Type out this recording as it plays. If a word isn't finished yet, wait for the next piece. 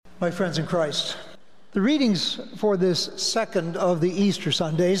My friends in Christ, the readings for this second of the Easter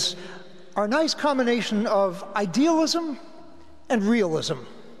Sundays are a nice combination of idealism and realism.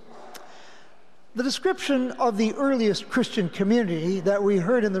 The description of the earliest Christian community that we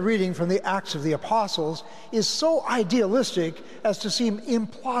heard in the reading from the Acts of the Apostles is so idealistic as to seem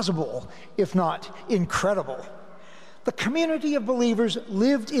implausible, if not incredible. The community of believers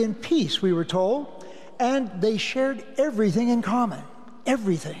lived in peace, we were told, and they shared everything in common,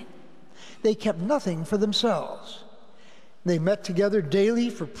 everything. They kept nothing for themselves. They met together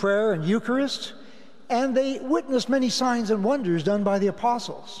daily for prayer and Eucharist, and they witnessed many signs and wonders done by the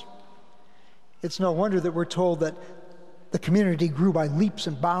apostles. It's no wonder that we're told that the community grew by leaps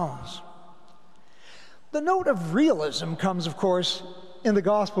and bounds. The note of realism comes, of course, in the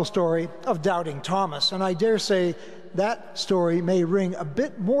gospel story of Doubting Thomas, and I dare say that story may ring a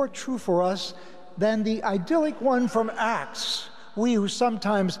bit more true for us than the idyllic one from Acts. We who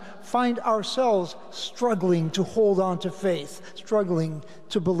sometimes find ourselves struggling to hold on to faith, struggling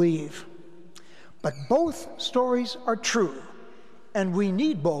to believe. But both stories are true, and we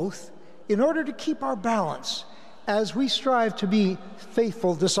need both in order to keep our balance as we strive to be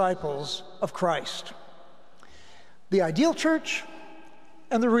faithful disciples of Christ. The ideal church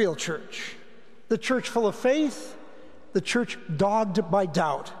and the real church. The church full of faith, the church dogged by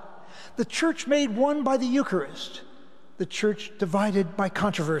doubt. The church made one by the Eucharist, the church divided by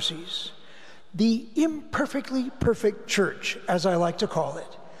controversies. The imperfectly perfect church, as I like to call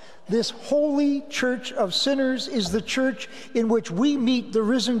it. This holy church of sinners is the church in which we meet the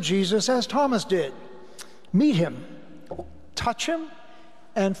risen Jesus as Thomas did. Meet him, touch him,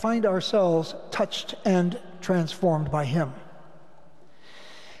 and find ourselves touched and transformed by him.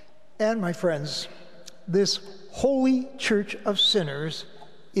 And my friends, this holy church of sinners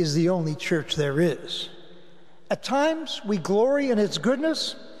is the only church there is. At times, we glory in its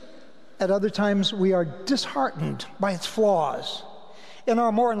goodness. At other times, we are disheartened by its flaws. In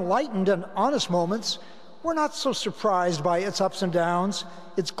our more enlightened and honest moments, we're not so surprised by its ups and downs,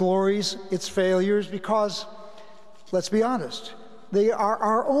 its glories, its failures, because, let's be honest, they are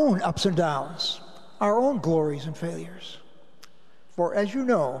our own ups and downs, our own glories and failures. For as you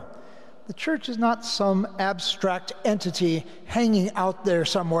know, the church is not some abstract entity hanging out there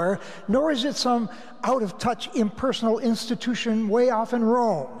somewhere, nor is it some out-of-touch impersonal institution way off in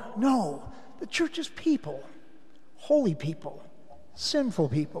Rome. No, the church is people, holy people, sinful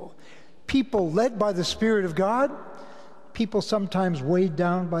people, people led by the Spirit of God, people sometimes weighed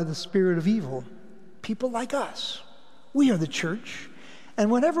down by the spirit of evil, people like us. We are the church,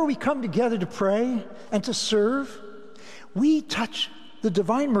 and whenever we come together to pray and to serve, we touch the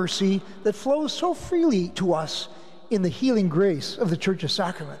divine mercy that flows so freely to us in the healing grace of the Church's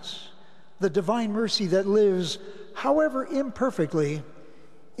sacraments, the divine mercy that lives, however imperfectly,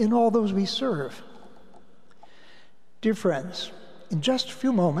 in all those we serve. Dear friends, in just a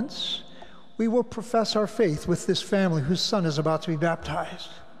few moments, we will profess our faith with this family whose son is about to be baptized.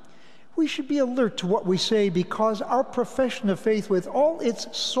 We should be alert to what we say because our profession of faith, with all its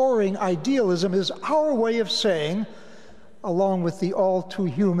soaring idealism, is our way of saying, along with the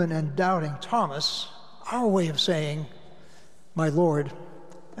all-too-human and doubting Thomas, our way of saying, my Lord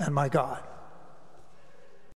and my God.